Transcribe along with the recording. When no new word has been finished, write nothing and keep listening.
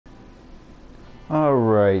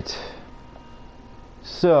Alright.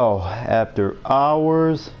 So, after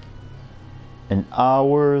hours and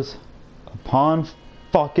hours upon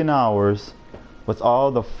fucking hours, with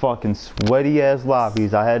all the fucking sweaty ass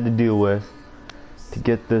lobbies I had to deal with to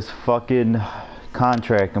get this fucking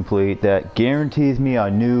contract complete that guarantees me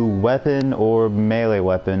a new weapon or melee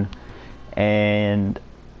weapon, and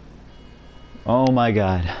oh my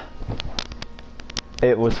god,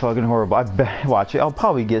 it was fucking horrible. Watch it, I'll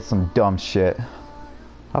probably get some dumb shit.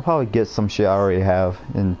 I'll probably get some shit I already have,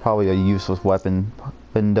 and probably a useless weapon.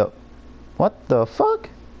 What the fuck?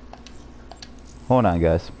 Hold on,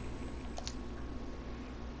 guys.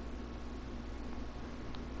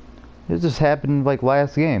 It just happened like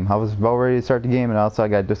last game. I was about ready to start the game, and also I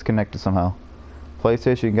got disconnected somehow.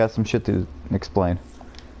 PlayStation got some shit to explain.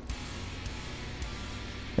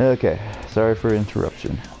 Okay, sorry for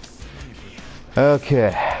interruption.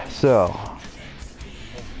 Okay, so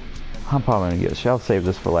I'm probably gonna get a shit. I'll save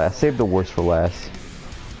this for last. Save the worst for last.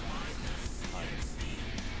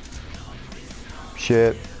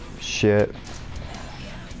 Shit.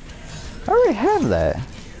 I already have that.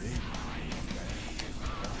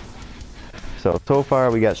 So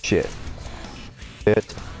far we got shit.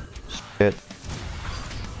 Shit.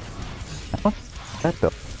 What's that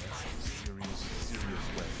though?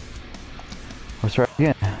 Let's try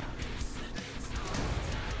again.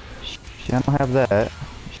 Shit, I don't have that.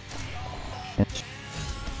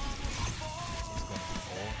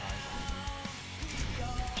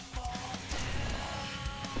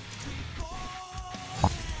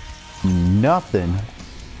 Nothing.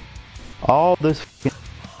 All this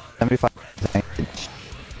 75 damage.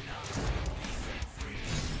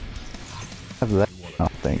 Have that, I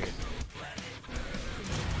don't think.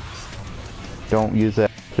 Don't use that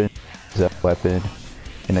weapon,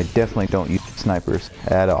 and I definitely don't use snipers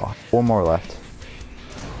at all. 4 more left.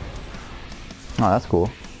 Oh, that's cool.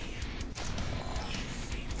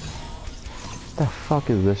 What the fuck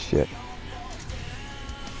is this shit?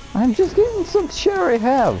 I'm just getting some shit I already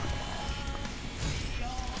have.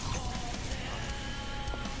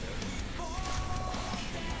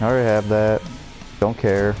 I already have that. Don't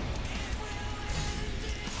care. I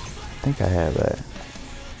think I have that.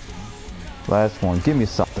 Last one. Give me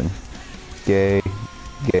something. Gay.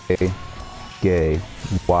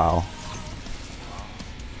 Wow.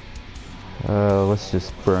 Let's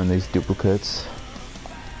just burn these duplicates.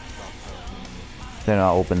 Then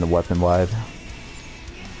I'll open the weapon wide.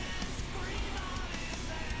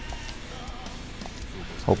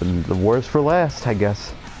 Open the worst for last, I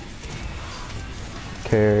guess.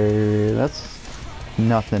 Okay, that's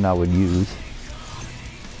nothing I would use.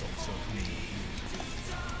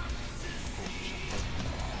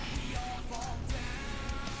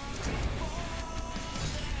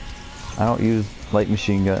 I don't use light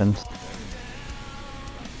machine guns.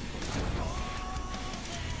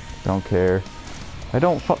 Don't care. I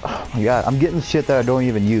don't oh my god, I'm getting shit that I don't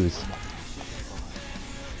even use.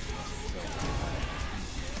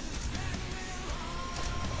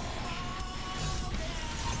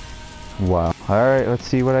 Wow. Alright, let's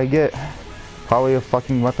see what I get. Probably a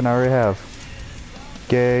fucking weapon I already have.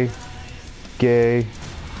 Gay.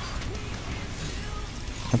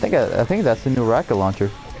 I think that's the new rocket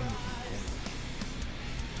launcher.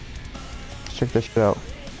 Let's check this shit out.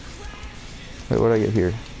 Wait, what do I get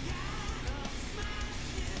here?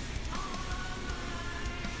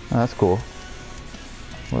 Oh, that's cool.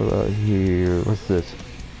 What about here? What's this?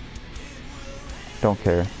 Don't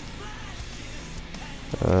care.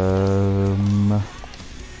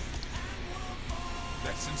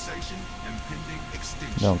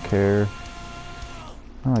 Don't care.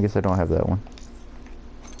 Oh, I guess I don't have that one.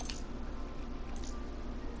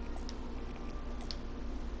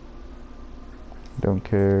 Don't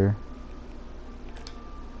care.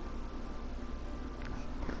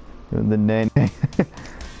 The name.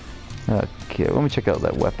 Okay, let me check out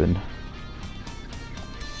that weapon.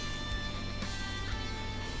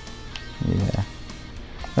 Yeah.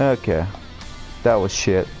 Okay. That was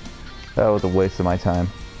shit. That was a waste of my time.